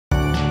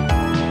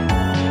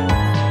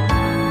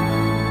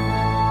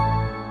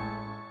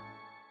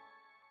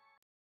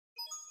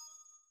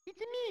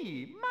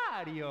me,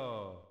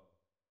 Mario.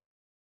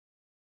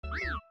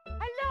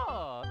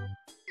 Hello.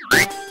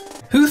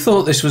 Who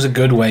thought this was a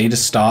good way to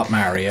start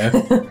Mario?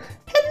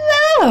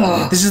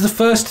 Hello! This is the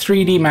first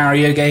 3D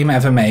Mario game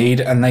ever made,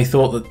 and they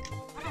thought that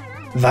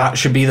that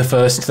should be the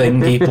first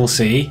thing people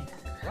see.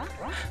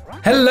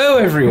 Hello,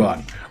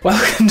 everyone.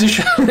 Welcome to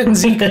Charlotte and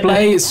Zeke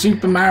Play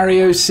Super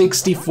Mario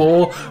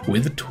 64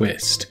 with a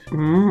twist.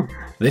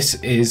 This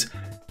is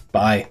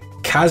by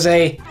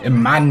Kaze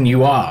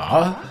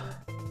Emmanuel?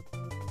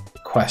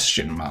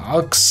 Question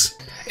marks.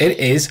 It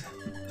is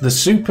the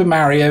Super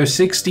Mario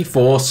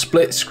 64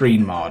 split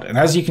screen mod, and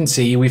as you can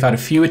see, we've had a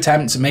few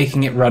attempts at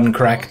making it run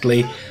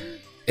correctly.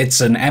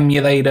 It's an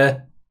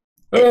emulator.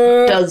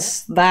 It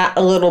does that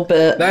a little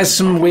bit. There's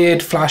some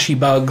weird flashy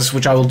bugs,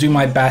 which I will do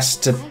my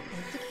best to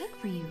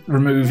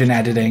remove in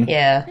editing.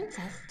 Yeah.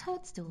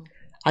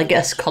 I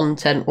guess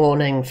content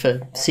warning for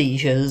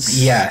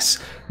seizures. Yes,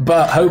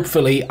 but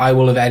hopefully I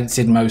will have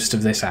edited most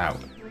of this out.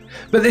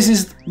 But this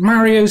is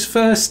Mario's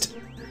first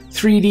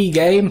 3D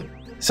game.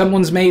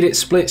 Someone's made it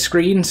split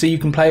screen so you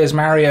can play as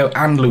Mario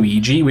and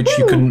Luigi, which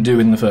you couldn't do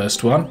in the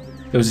first one.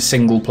 It was a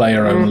single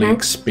player only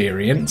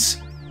experience.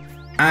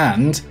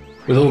 And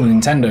with all the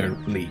Nintendo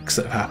leaks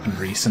that have happened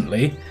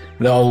recently,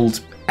 the old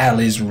L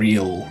is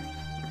real,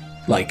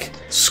 like,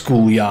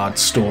 schoolyard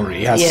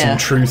story has some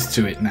truth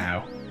to it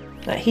now.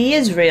 He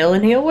is real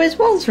and he always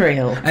was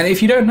real. And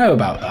if you don't know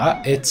about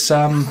that, it's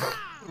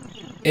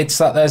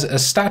that there's a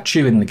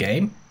statue in the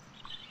game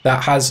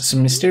that has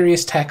some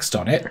mysterious text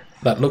on it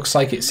that looks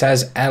like it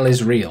says L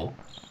is real.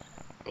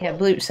 Yeah, I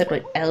believe it said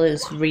like L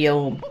is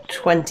real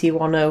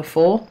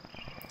 2104.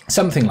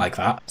 Something like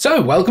that.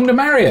 So, welcome to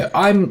Mario.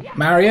 I'm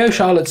Mario,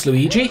 Charlotte's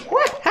Luigi.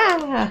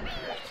 Wah-ha!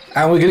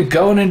 And we're going to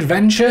go on an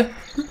adventure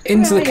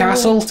into the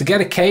castle to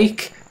get a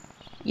cake.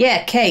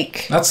 Yeah,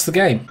 cake. That's the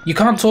game. You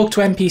can't talk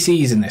to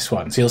NPCs in this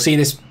one, so you'll see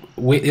this.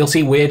 You'll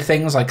see weird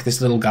things like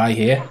this little guy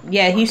here.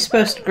 Yeah, he's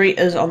supposed to greet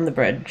us on the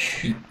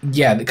bridge.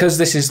 Yeah, because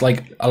this is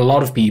like a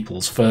lot of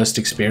people's first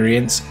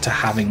experience to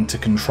having to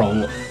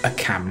control a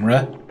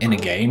camera in a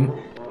game.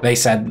 They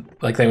said,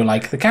 they were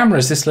like, the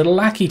camera's this little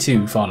lackey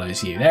who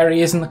follows you. There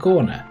he is in the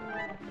corner.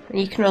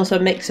 You can also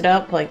mix it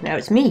up, like, now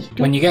it's me.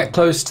 When you get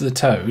close to the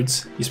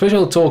toads, you're supposed to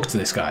be able to talk to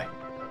this guy.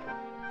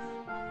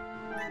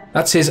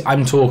 That's his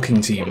I'm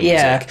talking to you music.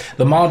 Yeah.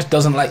 The mod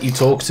doesn't let you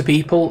talk to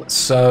people,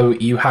 so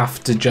you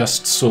have to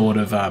just sort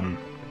of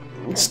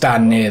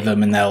stand near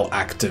them and they'll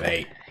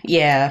activate.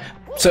 Yeah.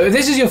 So if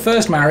this is your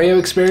first Mario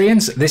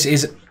experience, this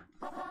is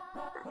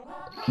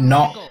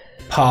not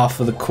par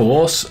for the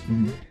course.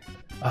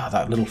 Oh,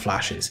 that little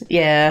flashes.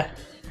 Yeah.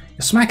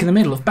 You're smack in the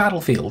middle of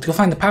Battlefield. You'll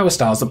find the power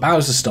stars that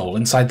Bowser stole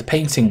inside the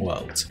painting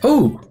world.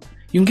 Oh,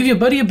 you can give your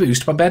buddy a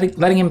boost by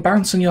letting him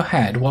bounce on your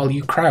head while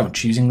you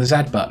crouch using the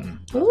Z button.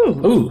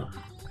 Ooh. Ooh.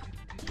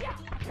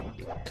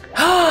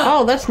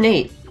 Oh, that's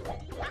neat.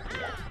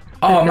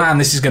 Oh man,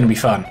 this is going to be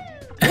fun.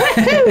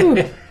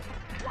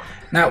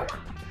 Now,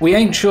 we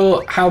ain't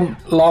sure how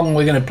long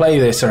we're going to play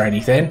this or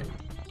anything.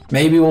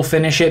 Maybe we'll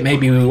finish it,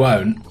 maybe we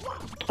won't.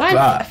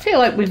 I feel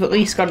like we've at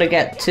least got to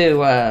get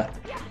to,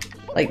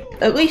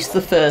 at least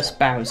the first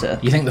Bowser.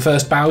 You think the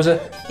first Bowser?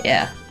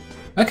 Yeah.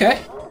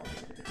 Okay.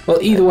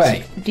 Well, either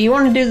way. Do you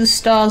want to do the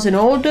stars in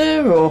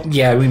order, or?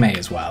 Yeah, we may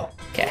as well.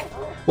 Okay.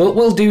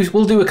 We'll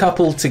do a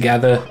couple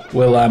together.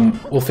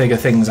 We'll figure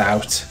things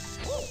out.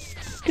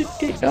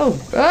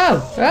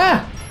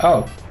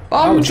 Oh.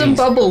 Bombs and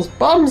bubbles.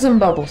 Bombs and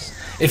bubbles.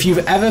 If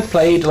you've ever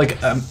played like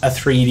a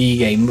 3D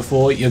game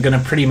before, you're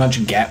gonna pretty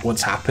much get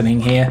what's happening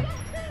here.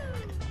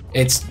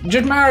 It's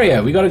just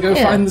Mario. We gotta go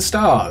find the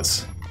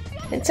stars.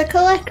 It's a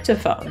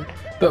collectathon.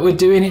 But we're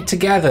doing it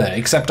together,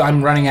 except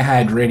I'm running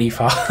ahead really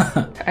far.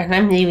 And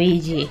I'm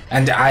Luigi.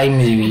 And I'm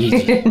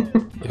Luigi.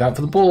 Look out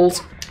for the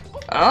balls.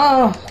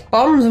 Oh,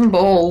 bombs and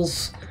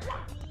balls.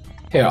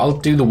 Here, I'll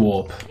do the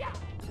warp.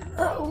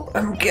 Oh,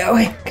 I'm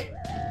going.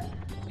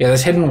 Yeah,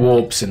 there's hidden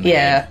warps in there.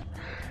 Yeah.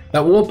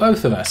 That warp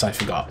both of us, I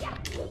forgot.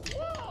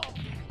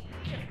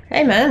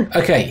 Hey, man.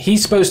 Okay,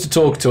 he's supposed to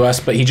talk to us,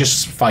 but he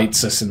just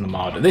fights us in the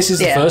mod. This is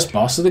the first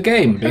boss of the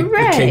game, the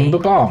King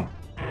Babam.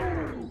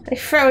 They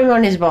throw him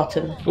on his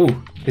bottom.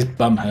 Ooh, his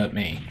bum hurt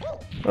me.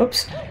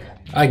 Oops.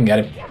 I can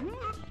get him.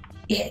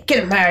 Yeah, get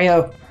him,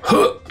 Mario.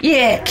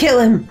 Yeah, kill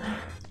him.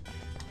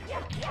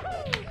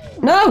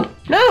 No,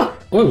 no.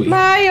 Ooh,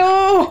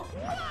 Mario.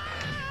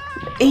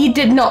 He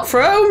did not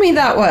throw me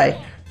that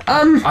way.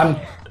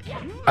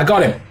 I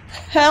got him.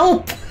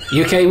 Help.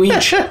 You okay,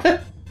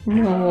 Weech?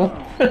 No.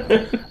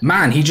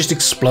 Man, he just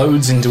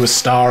explodes into a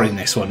star in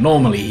this one.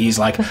 Normally he's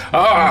like,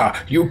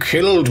 ah, you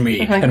killed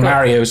me. And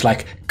Mario's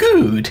like,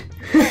 good.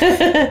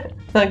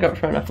 I got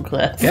thrown off a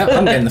cliff. Yeah,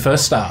 I'm getting the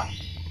first star.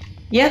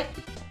 Yeah.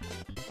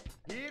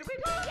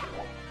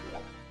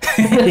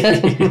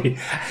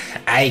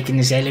 I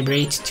can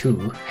celebrate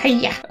too.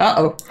 Hiya.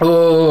 Uh-oh.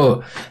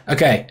 Oh,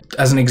 okay.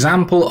 As an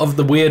example of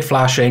the weird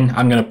flashing,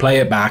 I'm going to play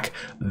it back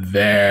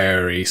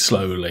very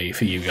slowly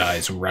for you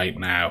guys right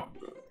now.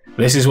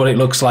 This is what it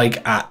looks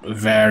like at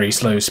very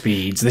slow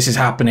speeds. This is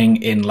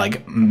happening in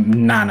like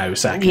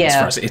nanoseconds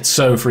for us. It's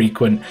so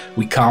frequent,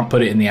 we can't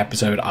put it in the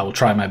episode. I will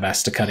try my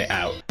best to cut it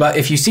out. But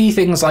if you see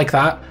things like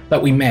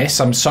that we miss,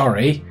 I'm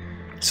sorry.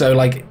 So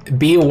like,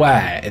 be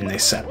aware in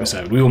this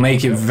episode. We will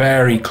make it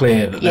very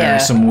clear that there are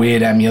some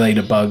weird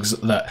emulator bugs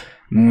that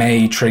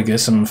may trigger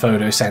some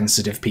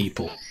photosensitive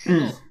people.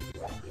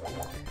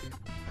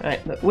 Right,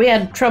 but we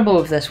had trouble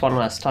with this one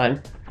last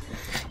time.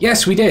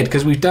 Yes, we did,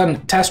 because we've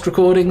done test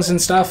recordings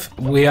and stuff.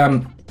 I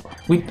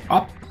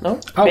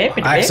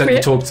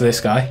accidentally talked to this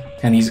guy,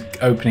 and he's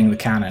opening the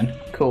cannon.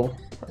 Cool.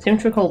 I seem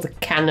to recall the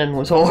cannon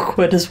was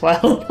awkward as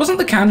well. Wasn't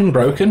the cannon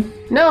broken?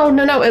 No,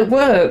 it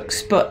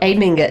works, but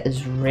aiming it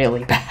is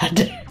really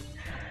bad.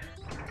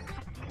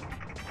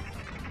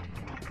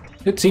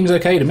 It seems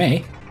okay to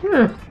me.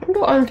 I wonder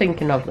what I'm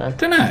thinking of then.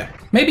 Don't know.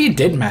 Maybe it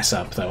did mess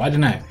up, though. I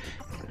don't know.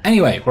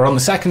 Anyway, we're on the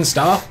second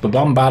star, the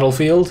bomb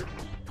battlefield.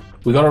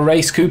 We got to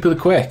race Cooper the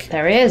Quick.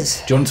 There he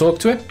is. Do you want to talk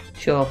to him?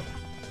 Sure.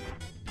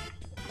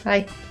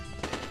 Hi.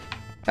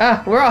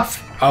 Ah, we're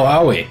off. Oh,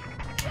 are we?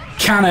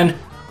 Cannon.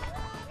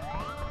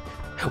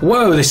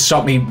 Whoa, this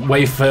shot me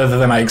way further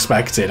than I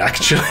expected,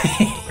 actually.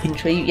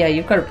 Actually, yeah,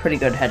 you've got a pretty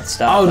good head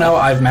start. Oh, no,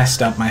 I've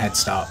messed up my head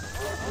start.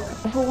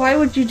 Well, why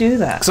would you do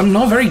that? Because I'm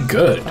not very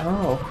good.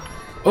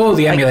 Oh,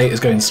 the emulator's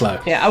going slow.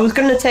 Yeah, I was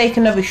going to take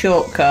another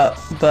shortcut,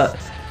 but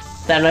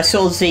then I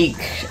saw Zeke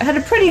had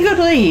a pretty good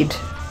lead.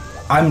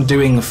 I'm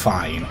doing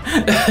fine.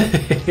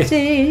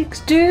 Zeke's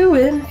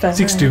doing fine.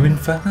 Zeke's doing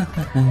fine.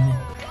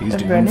 He's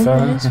doing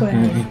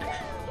fine.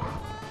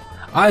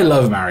 I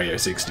love Mario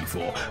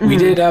 64. We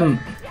did,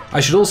 I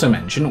should also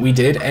mention, we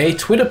did a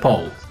Twitter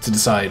poll to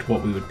decide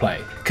what we would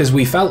play. Because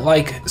we felt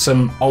like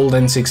some old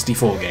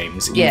N64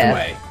 games either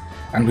way.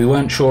 And we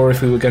weren't sure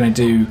if we were going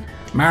to do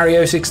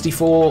Mario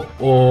 64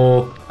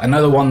 or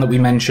another one that we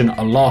mention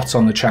a lot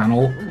on the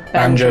channel,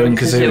 Banjo and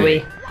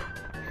Kazooie.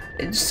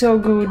 It's so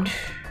good.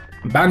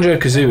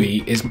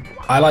 Banjo-Kazooie is...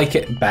 I like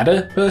it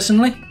better,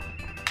 personally.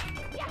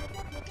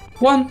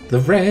 Won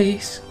the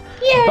race.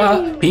 Yay!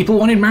 But people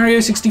wanted Mario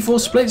 64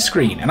 split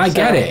screen, and I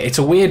get it. It's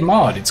a weird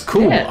mod. It's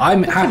cool. Yeah,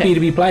 I'm happy to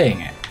be playing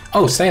it.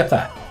 Oh, stay up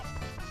there.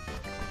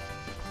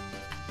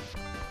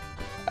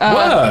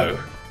 Whoa!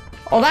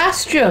 Oh,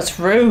 that's just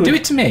rude. Do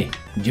it to me.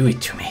 Do it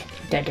to me.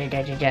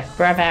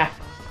 Brother.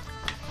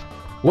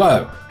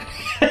 Whoa.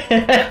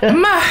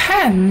 My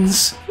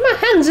hands. My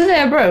hands are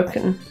there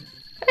broken.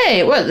 Hey,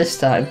 it worked this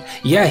time.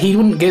 Yeah, he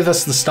wouldn't give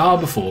us the star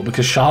before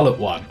because Charlotte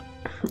won.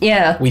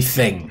 Yeah. We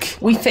think.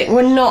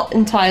 We're not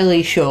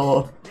entirely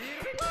sure.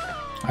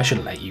 I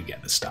should let you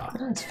get the star.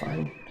 That's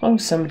fine. As long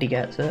as somebody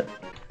gets it.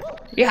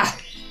 Yeah.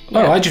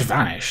 Oh, I just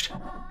vanished.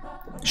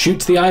 Shoot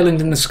to the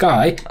island in the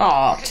sky.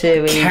 Oh,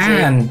 too easy.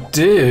 Can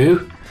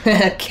do.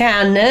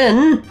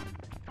 Cannon.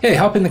 Hey,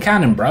 hop in the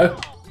cannon, bro.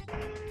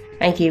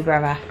 Thank you,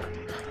 brother.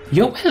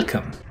 You're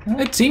welcome.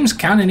 It seems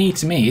cannon-y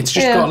to me. It's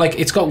just got like,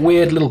 it's got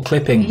weird little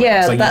clipping. Yeah,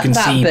 it's like that, you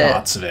can see bit.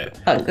 parts of it.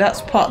 Oh, that's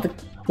part of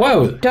the...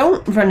 Whoa.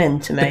 Don't run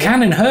into me. The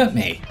cannon hurt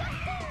me.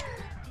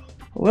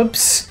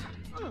 Whoops.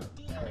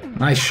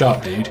 Nice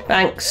shot, dude.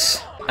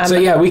 Thanks. So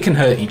yeah, we can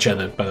hurt each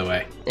other, by the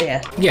way.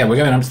 Yeah. Yeah, we're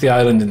going up to the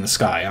island in the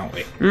sky, aren't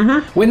we?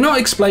 Mm-hmm. We're not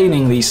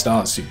explaining these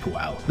stars super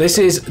well. This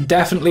is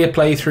definitely a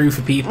playthrough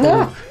for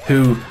people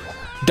who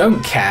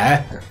don't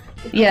care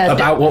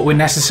about what we're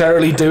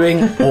necessarily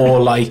doing or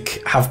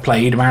like have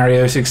played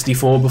Mario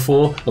 64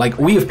 before. Like,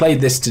 we have played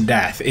this to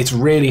death. It's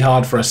really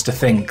hard for us to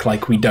think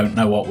like we don't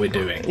know what we're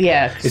doing.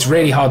 Yeah. It's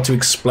really hard to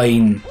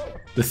explain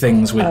the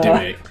things we're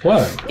doing.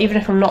 Whoa. Even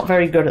if I'm not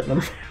very good at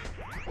them.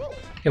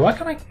 Yeah, why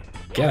can't I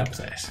get up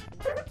this?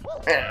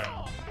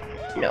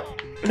 No.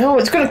 No,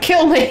 it's gonna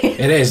kill me!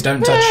 It is,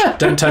 don't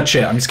touch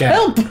it, I'm scared.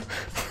 Help!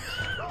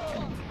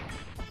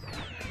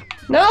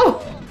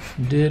 No!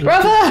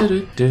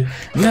 Brother!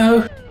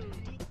 No!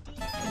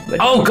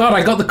 Oh god,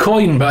 I got the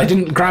coin, but I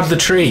didn't grab the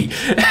tree.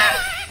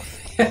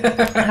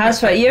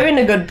 That's right, you're in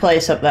a good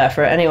place up there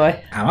for it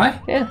anyway. Am I?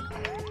 Yeah.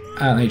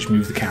 Let me just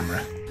move the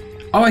camera.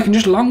 Oh, I can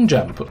just long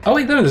jump. Oh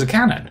wait, no, there's a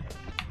cannon.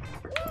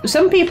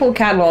 Some people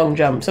can long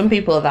jump, some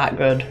people are that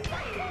good.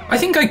 I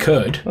think I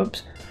could.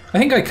 Whoops. I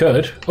think I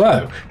could.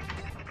 Whoa.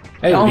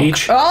 Hey,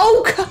 Reach.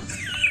 Oh, God.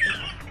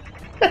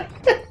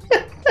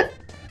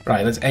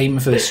 Right, let's aim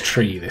for this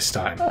tree this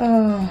time.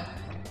 I'm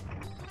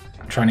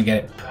trying to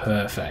get it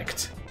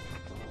perfect.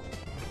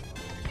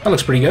 That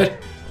looks pretty good.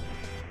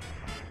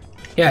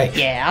 Yeah.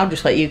 Yeah, I'll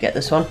just let you get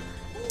this one.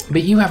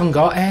 But you haven't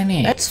got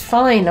any. That's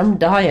fine, I'm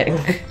dying.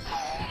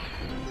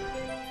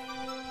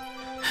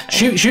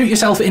 Shoot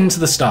yourself into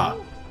the star.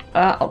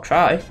 I'll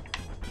try.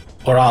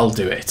 Or I'll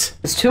do it.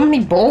 There's too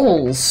many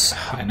balls.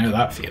 I know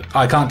that feel.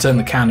 I can't turn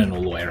the cannon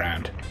all the way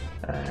around.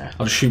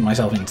 I'll just shoot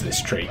myself into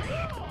this tree.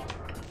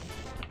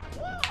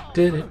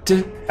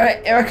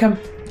 Alright, here I come.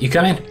 You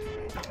coming?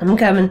 I'm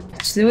coming.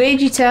 It's the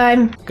Luigi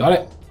time. Got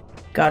it?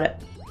 Got it.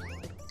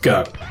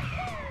 Go.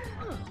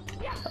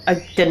 I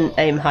didn't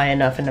aim high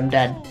enough and I'm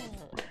dead.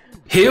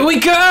 Here we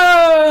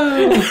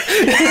go!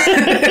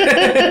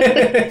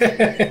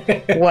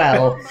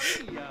 Well.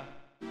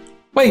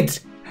 Wait.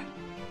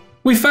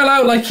 We fell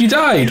out like you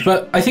died,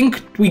 but I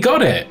think we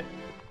got it.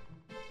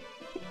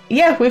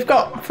 Yeah, we've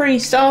got 3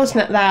 stars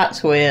now.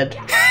 That's weird.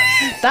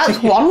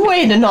 That's one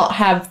way to not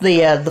have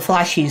the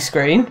flashy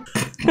screen.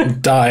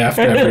 Die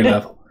after every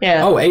level.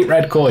 Yeah. Oh, 8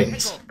 red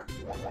coins.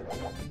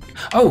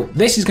 Oh,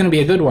 this is going to be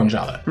a good one,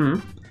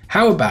 Charlotte.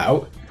 How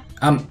about,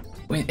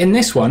 in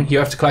this one, you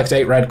have to collect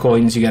 8 red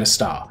coins, you get a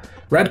star.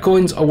 Red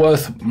coins are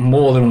worth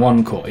more than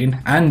 1 coin,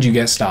 and you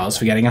get stars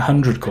for getting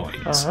 100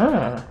 coins.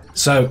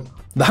 So,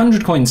 the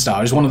 100 coin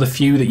star is one of the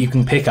few that you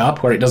can pick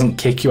up where it doesn't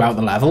kick you out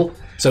the level.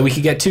 So we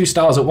could get 2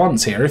 stars at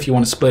once here if you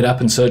want to split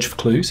up and search for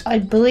clues. I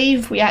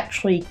believe we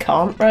actually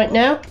can't right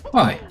now.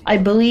 Why? I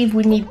believe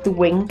we need the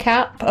wing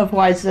cap,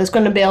 otherwise there's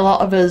going to be a lot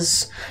of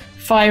us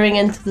firing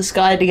into the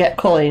sky to get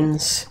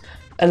coins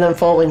and then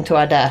falling to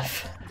our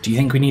death. Do you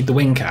think we need the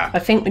wing cap? I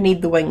think we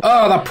need the wing.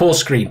 Oh, that poor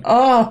screen.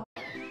 Oh,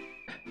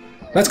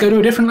 Let's go to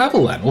a different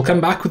level then. We'll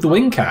come back with the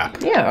wing cap.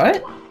 yeah,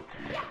 right.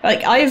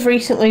 Like, I've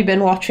recently been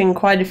watching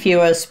quite a few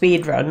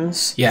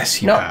speedruns.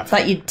 Yes, you Not have.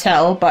 that you'd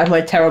tell by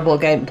my terrible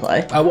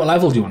gameplay. What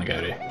level do you want to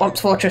go to? Whomp's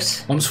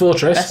Fortress. Whomp's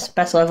Fortress?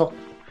 Best level.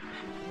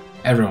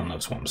 Everyone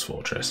loves Whomp's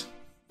Fortress.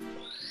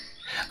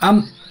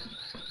 I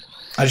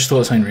just thought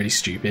of something really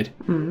stupid.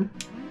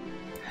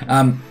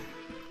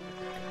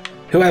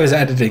 Whoever's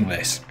editing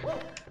this,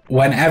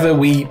 whenever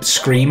we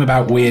scream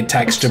about weird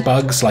texture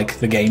bugs, like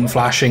the game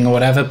flashing or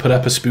whatever, put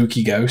up a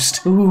spooky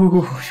ghost.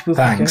 Ooh,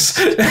 Thanks.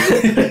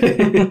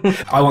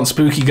 I want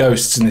spooky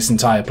ghosts in this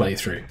entire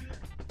playthrough.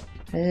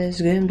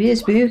 There's gonna be a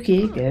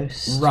spooky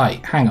ghost.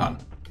 Right, hang on.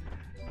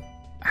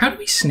 How do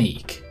we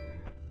sneak?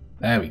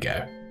 There we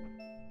go.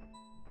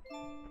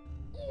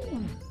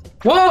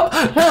 What?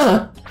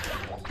 Huh.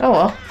 Oh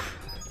well.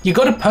 You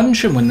gotta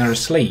punch them when they're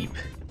asleep.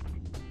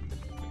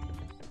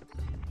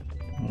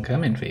 I'm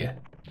coming for you.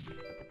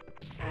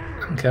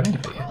 I'm coming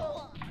for you.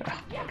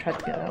 Tried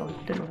to get that one,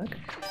 didn't work.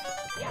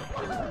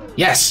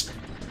 Yes!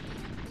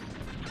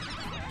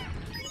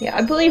 Yeah,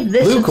 I believe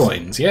this Blue is...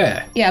 coins,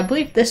 yeah. Yeah, I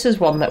believe this is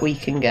one that we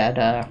can get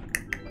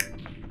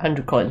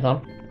 100 coins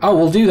on. Oh,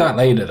 we'll do that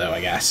later though,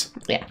 I guess.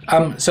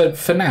 Yeah. So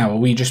for now, are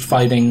we just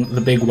fighting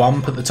the big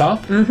wump at the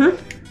top?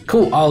 Mm-hmm.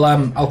 Cool,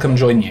 I'll come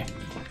join you.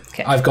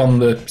 Okay. I've gone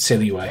the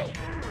silly way.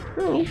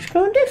 You should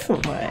go a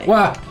different way.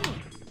 Wow.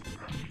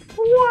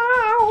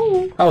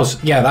 Wow. Oh,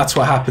 yeah, that's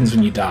what happens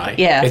when you die.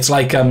 Yeah. It's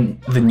like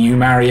the new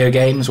Mario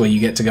games where you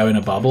get to go in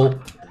a bubble.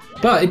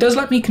 But it does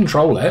let me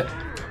control it,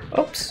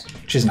 Oops.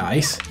 which is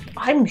nice.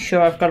 I'm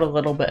sure I've got a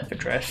little bit of a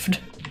drift.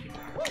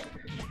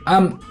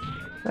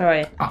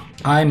 Alright.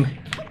 I'm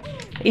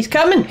He's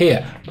coming!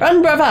 here.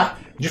 Run, brother!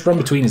 Just run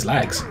between his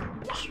legs.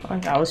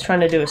 I was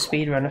trying to do a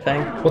speedrunner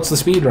thing. What's the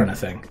speedrunner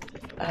thing?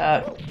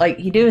 Like,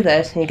 you do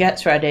this, and he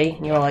gets ready,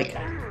 and you're like,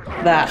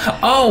 that.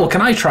 Oh,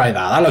 can I try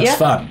that? That looks Yeah.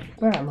 fun.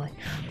 Where am I?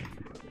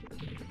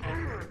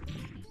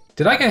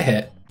 Did I get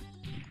hit?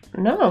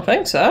 No, I don't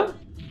think so.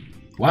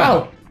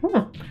 Wow.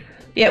 Oh.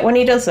 Yeah, when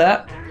he does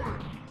that.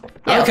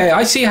 Yeah. Okay,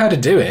 I see how to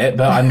do it,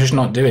 but I'm just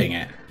not doing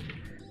it.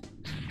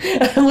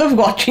 I love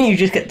watching you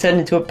just get turned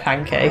into a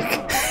pancake.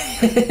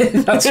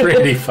 That's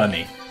really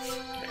funny.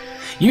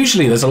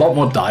 Usually there's a lot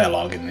more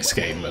dialogue in this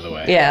game, by the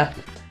way. Yeah.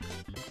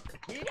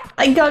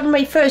 I got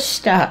my first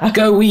star.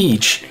 Go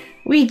Weege!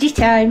 Ouija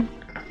time.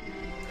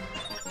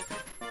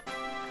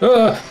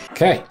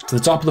 Okay, to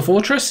the top of the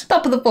fortress?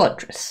 Top of the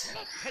fortress.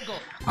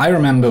 I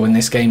remember when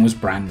this game was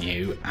brand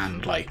new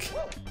and like...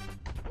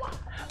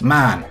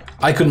 Man,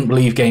 I couldn't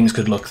believe games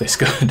could look this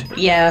good.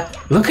 Yeah.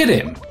 Look at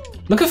him.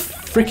 Look at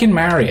freaking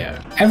Mario.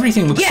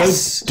 Everything looks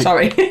Yes! so...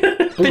 Sorry.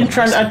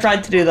 I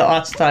tried to do that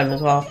last time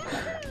as well.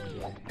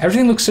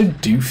 Everything looks so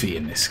doofy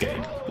in this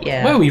game.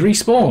 Yeah. Whoa, we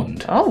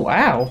respawned. Oh,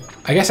 wow.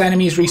 I guess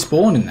enemies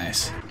respawn in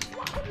this.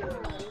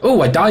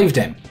 Oh, I dived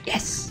him.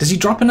 Yes. Does he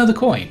drop another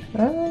coin?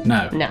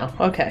 No. No,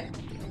 okay.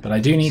 But I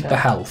do need the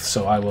health,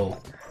 so I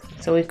will...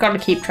 So we've got to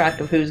keep track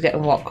of who's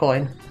getting what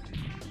coin.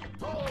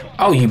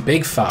 Oh, you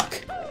big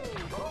fuck.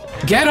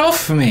 Get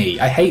off me!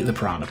 I hate the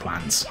piranha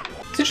plants.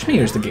 Is it just me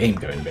or is the game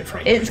going a bit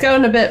framey? It's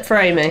going a bit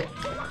framey.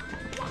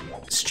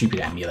 Stupid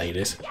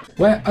emulators.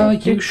 Where are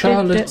you,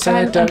 Charlotte?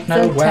 I don't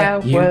know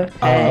where you are.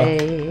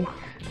 Hey.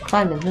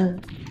 Climbing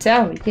the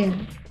tower, yeah.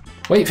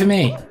 Wait for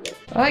me.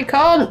 I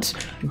can't.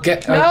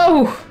 Get...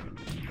 No!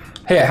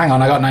 Here, hang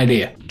on, I got an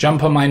idea.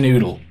 Jump on my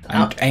noodle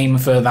and aim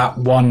for that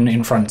one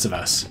in front of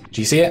us. Do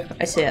you see it?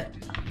 I see it.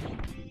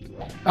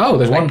 Oh,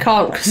 there's one. I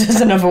can't because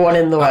there's another one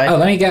in the way. Oh,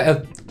 let me get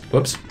a...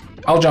 Whoops.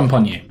 I'll jump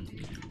on you.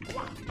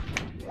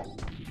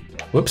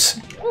 Whoops.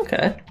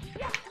 Okay.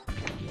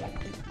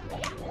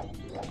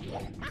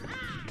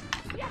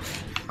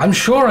 I'm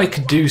sure I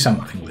could do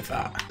something with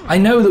that. I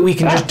know that we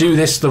can just do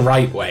this the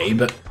right way,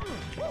 but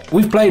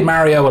we've played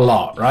Mario a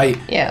lot, right?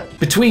 Yeah.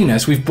 Between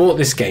us, we've bought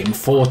this game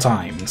 4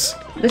 times.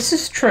 This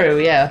is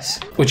true,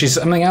 yes. Which is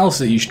something else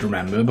that you should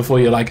remember before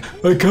you're like,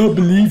 I can't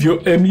believe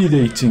you're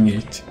emulating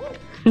it.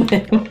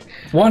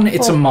 One,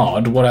 it's a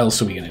mod. What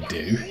else are we going to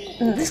do?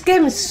 This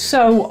game is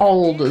so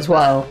old as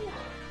well.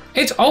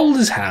 It's old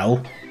as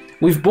hell.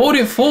 We've bought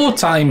it 4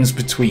 times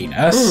between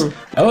us.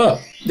 Oh.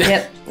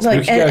 Yep.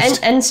 Like Spooky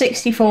ghost.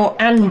 N64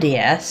 and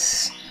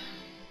DS.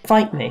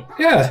 Fight me.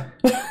 Yeah.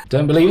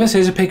 Don't believe us?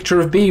 Here's a picture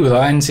of B with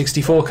our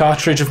N64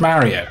 cartridge of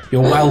Mario.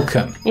 You're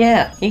welcome.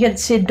 Yeah, you get to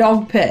see a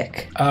dog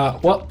pick.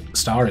 What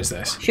star is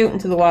this? Shoot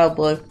into the wild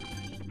blue.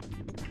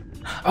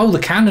 Oh, the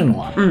cannon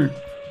one.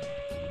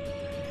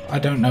 I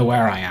don't know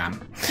where I am.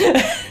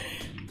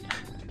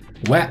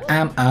 Where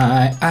am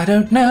I? I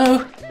don't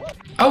know.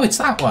 Oh, it's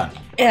that one.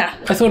 Yeah.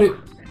 I thought it...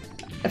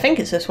 I think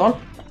it's this one.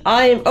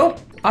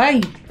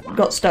 I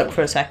got stuck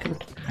for a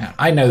second. Yeah,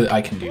 I know that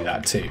I can do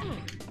that too.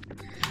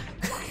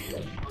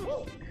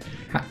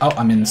 Oh,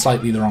 I'm in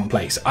slightly the wrong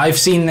place. I've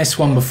seen this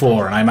one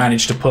before and I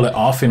managed to pull it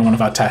off in one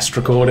of our test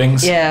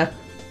recordings. Yeah.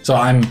 So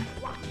I'm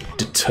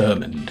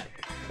determined.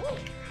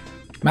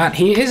 Man,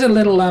 he is a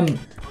little,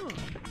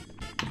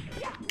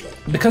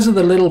 because of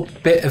the little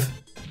bit of...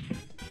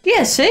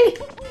 Yeah, see?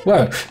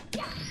 Whoa.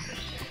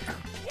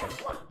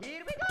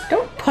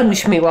 Don't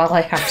punch me while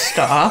I have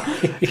star.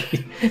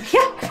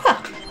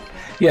 Yeah.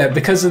 Yeah,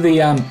 because of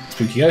the,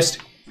 Spooky Ghost,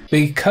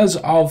 because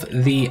of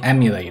the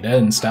emulator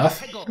and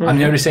stuff, I'm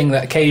noticing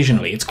that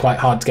occasionally it's quite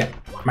hard to get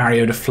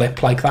Mario to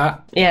flip like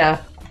that.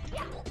 Yeah.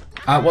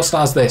 What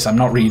star's this? I'm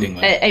not reading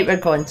them. 8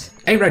 red coins.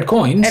 8 red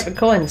coins? 8 red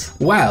coins.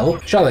 Well,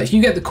 Charlotte, if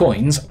you get the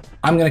coins,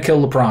 I'm going to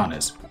kill the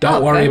piranhas.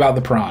 Don't worry about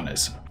the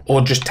piranhas.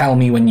 Or just tell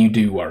me when you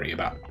do worry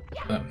about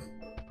them.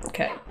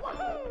 Okay.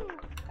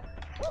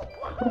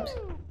 Oops.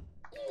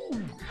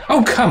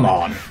 Oh, come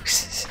on.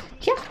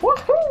 Yeah,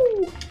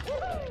 woohoo!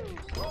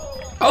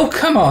 Oh,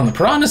 come on. The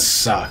piranhas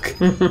suck.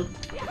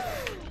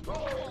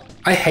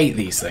 I hate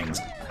these things.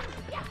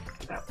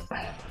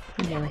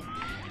 Really?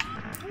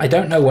 I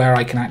don't know where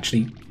I can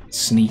actually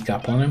sneak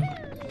up on them.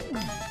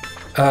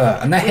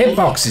 And their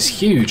hitbox is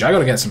huge. I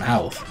gotta get some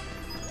health.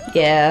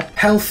 Yeah.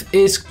 Health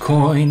is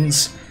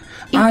coins.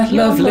 I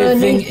your love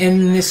living money.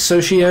 in this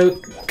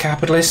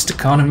socio-capitalist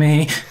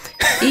economy.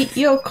 Eat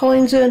your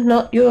coins and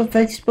not your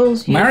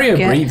vegetables. You Mario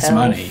get breathes health.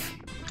 money.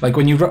 Like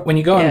when you go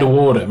Yeah.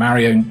 underwater,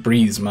 Mario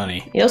breathes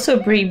money. He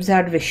also breathes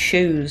out of his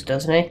shoes,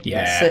 doesn't he?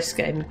 Yeah. That's this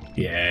game.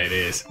 Yeah, it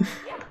is.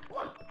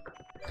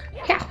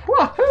 Yeah,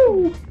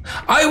 woohoo!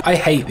 I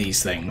hate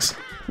these things.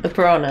 The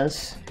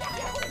piranhas.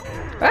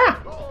 Ah!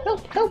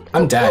 Help, help!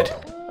 I'm dead.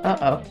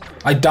 Uh-oh.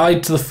 I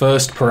died to the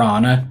first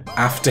piranha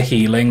after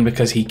healing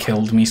because he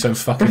killed me so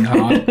fucking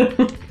hard.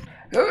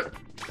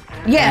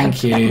 Yeah!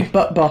 Thank you.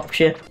 Butt bops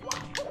you.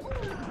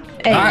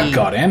 Hey. That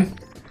got him.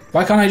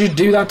 Why can't I just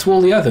do that to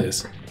all the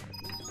others?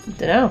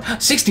 Dunno.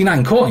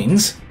 69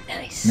 coins?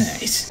 Nice.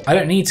 Nice. I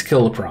don't need to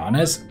kill the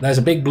piranhas. There's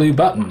a big blue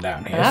button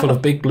down here full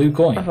of big blue I've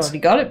coins. already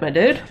got it, my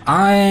dude.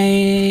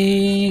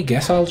 I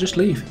guess I'll just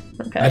leave.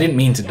 Okay. I didn't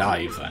mean to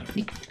dive then.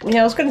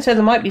 Yeah, I was going to say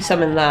there might be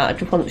some in that. I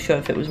just wasn't sure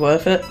if it was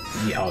worth it.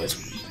 Yeah, it's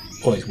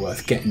always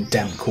worth getting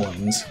damn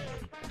coins.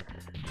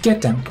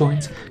 Get them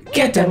coins.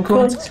 Get them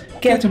coins.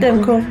 Get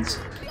them coins.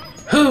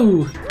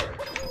 Who?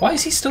 Why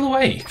is he still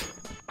awake?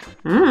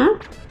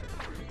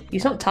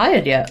 He's not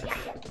tired yet.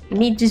 He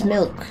needs his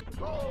milk.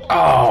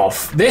 Oh,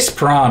 this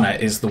piranha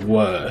is the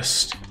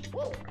worst.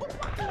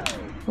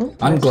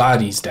 I'm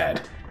glad he's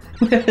dead.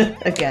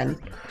 Again.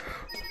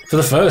 For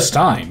the first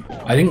time.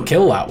 I didn't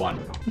kill that one.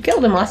 We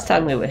killed him last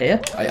time we were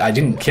here. I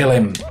didn't kill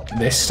him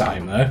this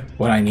time, though,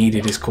 when I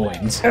needed his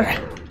coins.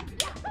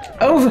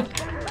 Over.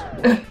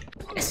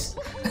 Yes.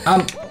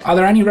 Are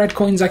there any red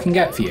coins I can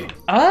get for you?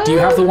 Do you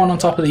have the one on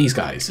top of these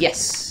guys?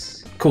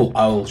 Yes. Cool,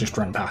 I'll just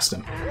run past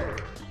him.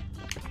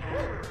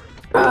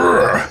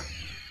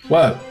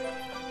 Whoa.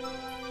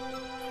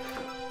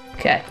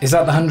 Okay. Is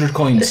that the 100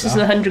 coin This is the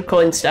star? 100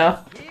 coin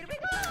star.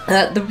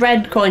 The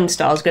red coin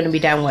star is going to be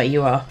down where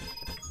you are.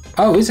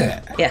 Oh, is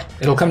it? Yeah.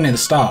 It'll come near the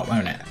start,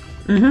 won't it?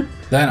 Mm-hmm.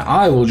 Then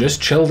I will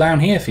just chill down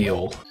here for you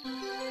all.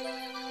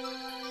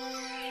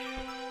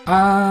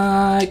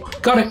 I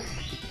got it.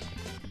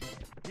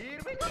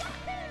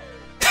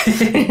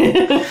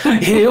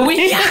 Here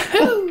we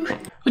go.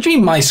 What do you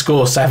mean my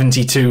score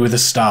 72 with a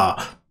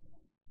star?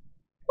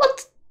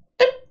 What?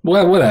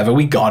 Well, whatever,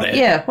 we got it.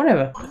 Yeah,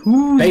 whatever.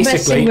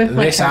 Basically, messing with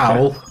my this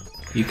camera? owl,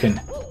 you can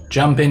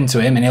jump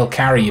into him and he'll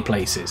carry you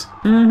places.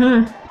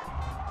 Mm-hmm.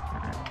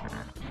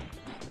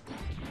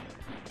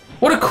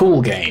 What a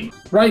cool game,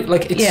 right?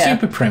 Like, it's Yeah.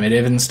 super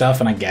primitive and stuff,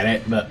 and I get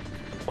it, but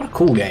what a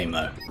cool game,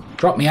 though.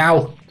 Drop me,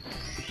 owl.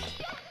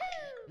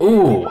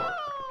 Ooh.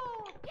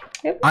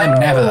 I'm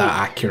never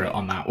that accurate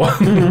on that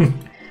one.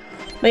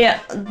 But yeah,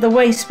 the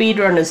way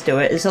speedrunners do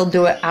it is they'll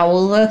do it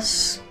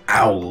owlless.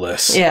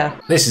 Owlless. Yeah.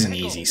 This is an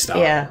easy start.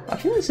 Yeah, I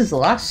think this is the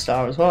last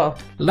star as well.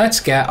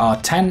 Let's get our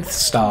 10th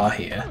star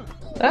here.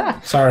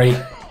 Ah, Sorry.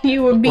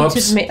 you were beating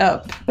Whoops. me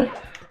up.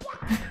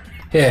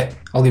 Here,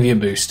 I'll give you a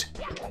boost.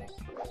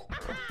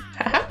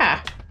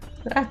 Ah.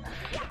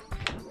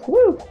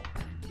 Woo.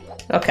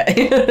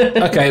 Okay.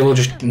 Okay, we'll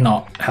just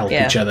not help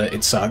Yeah. each other.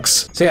 It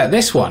sucks. So yeah,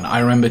 this one, I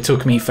remember,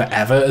 took me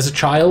forever as a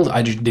child.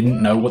 I just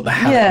didn't know what the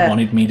hell it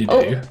wanted me to do.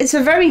 Oh, it's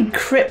a very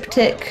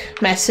cryptic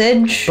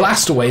message.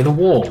 Blast away the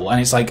wall,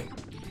 and it's like,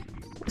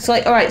 It's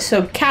like, alright,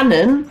 so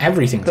cannon.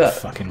 everything's a But-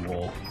 fucking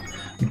wall.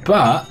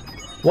 But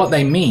what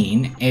they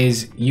mean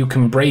is you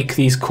can break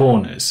these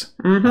corners.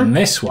 And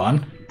this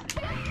one...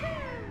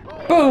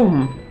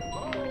 Boom!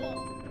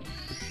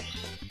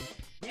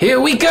 Here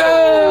we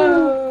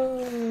go!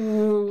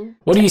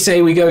 What do you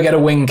say we go get a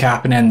wing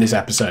cap and end this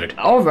episode?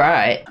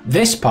 Alright.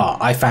 This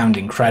part I found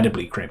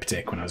incredibly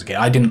cryptic when I was a kid.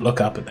 I didn't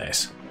look up at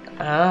this.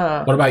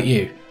 Ah. What about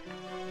you?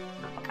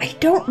 I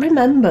don't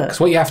remember. Because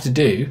what you have to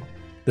do,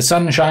 the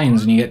sun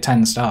shines and you get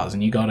 10 stars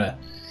and you gotta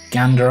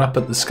gander up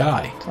at the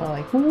sky. So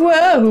like,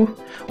 whoa!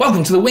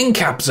 Welcome to the wing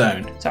cap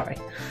zone. Sorry.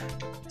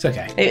 It's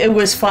okay. It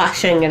was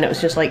flashing and it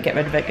was just like, get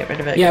rid of it, get rid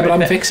of it. Yeah, get but rid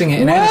I'm of it. fixing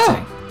it in Whoa!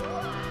 editing.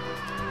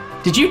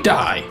 Did you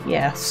die?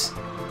 Yes.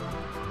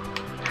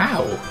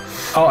 How?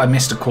 Oh, I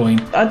missed a coin.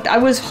 I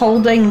was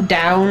holding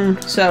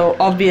down, so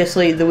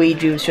obviously the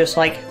Ouija was just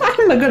like,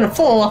 I'm gonna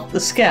fall off the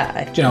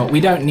sky. Do you know, we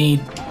don't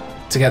need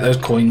to get those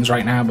coins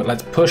right now, but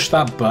let's push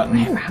that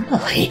button. Where am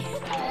I?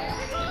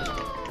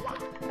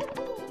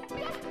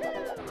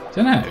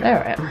 Don't know.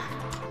 There I am.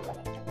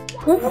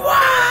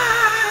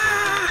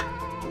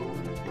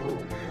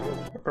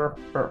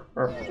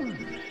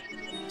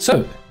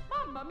 So,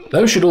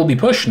 those should all be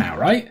pushed now,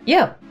 right?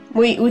 Yeah,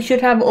 we should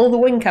have all the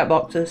wing cap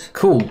boxes.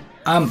 Cool.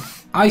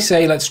 I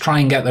say let's try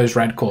and get those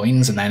red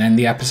coins and then end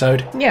the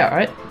episode. Yeah,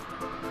 alright.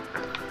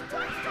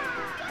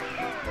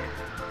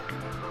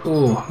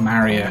 Ooh,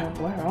 Mario.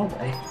 Where are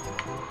they?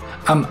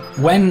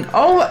 When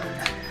Oh!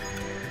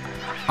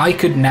 I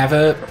could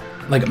never,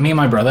 like, me and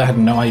my brother had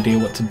no idea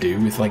what to do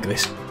with, like,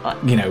 this,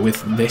 you know,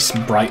 with this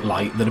bright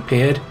light that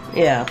appeared.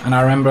 Yeah. And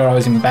I remember I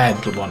was in bed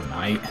one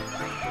night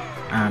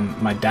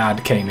and my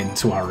dad came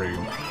into our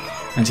room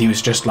and he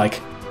was just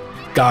like,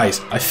 guys,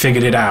 I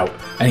figured it out.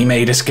 And he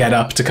made us get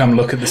up to come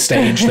look at the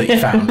stage that he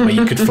found where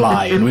you could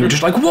fly. And we were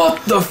just like,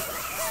 what the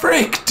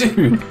frick,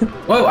 dude?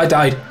 Whoa, I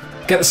died.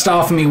 Get the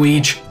star for me,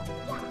 Ouija.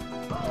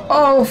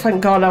 Oh,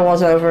 thank God I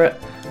was over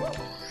it.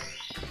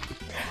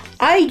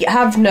 I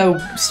have no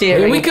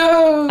steering. Here we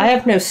go. I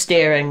have no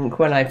steering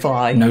when I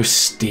fly. No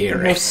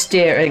steering. No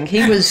steering.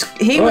 He was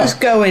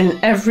going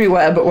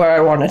everywhere but where I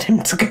wanted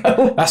him to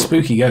go. That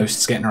spooky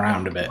ghost's getting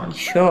around a bit. He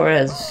sure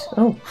is.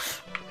 Oh.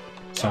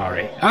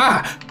 Sorry.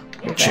 Ah!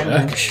 Jerk.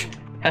 Revenge.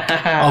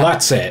 Oh,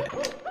 that's it.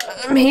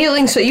 I'm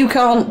healing so you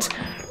can't.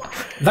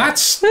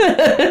 That's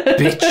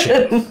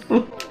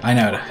bitchin'. I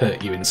know how to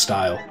hurt you in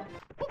style.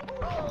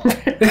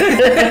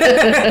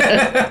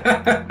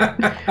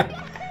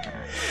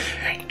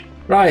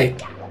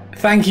 Right.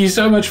 Thank you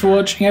so much for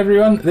watching,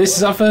 everyone. This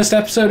is our first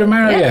episode of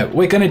Mario. Yeah.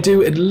 We're going to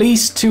do at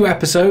least 2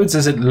 episodes.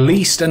 There's at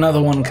least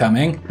another one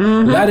coming.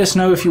 Let us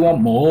know if you want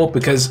more,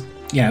 because,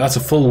 you know, that's a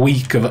full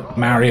week of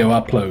Mario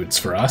uploads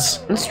for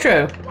us. It's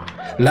true.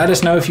 Let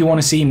us know if you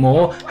want to see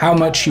more, how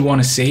much you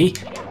want to see,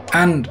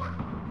 and,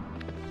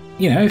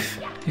 you know,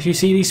 if you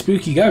see these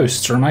spooky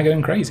ghosts, or am I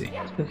going crazy?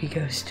 Spooky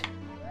ghost.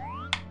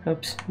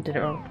 Oops, did it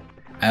wrong.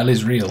 L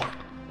is real.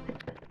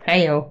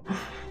 Heyo.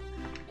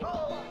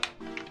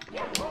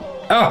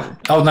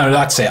 Oh no,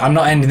 that's it. I'm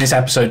not ending this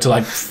episode till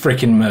I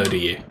freaking murder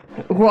you.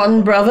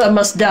 One brother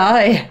must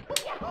die.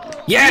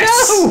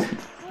 Yes!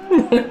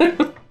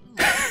 No!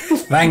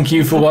 Thank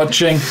you for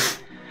watching.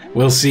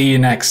 We'll see you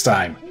next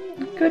time.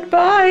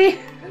 Goodbye.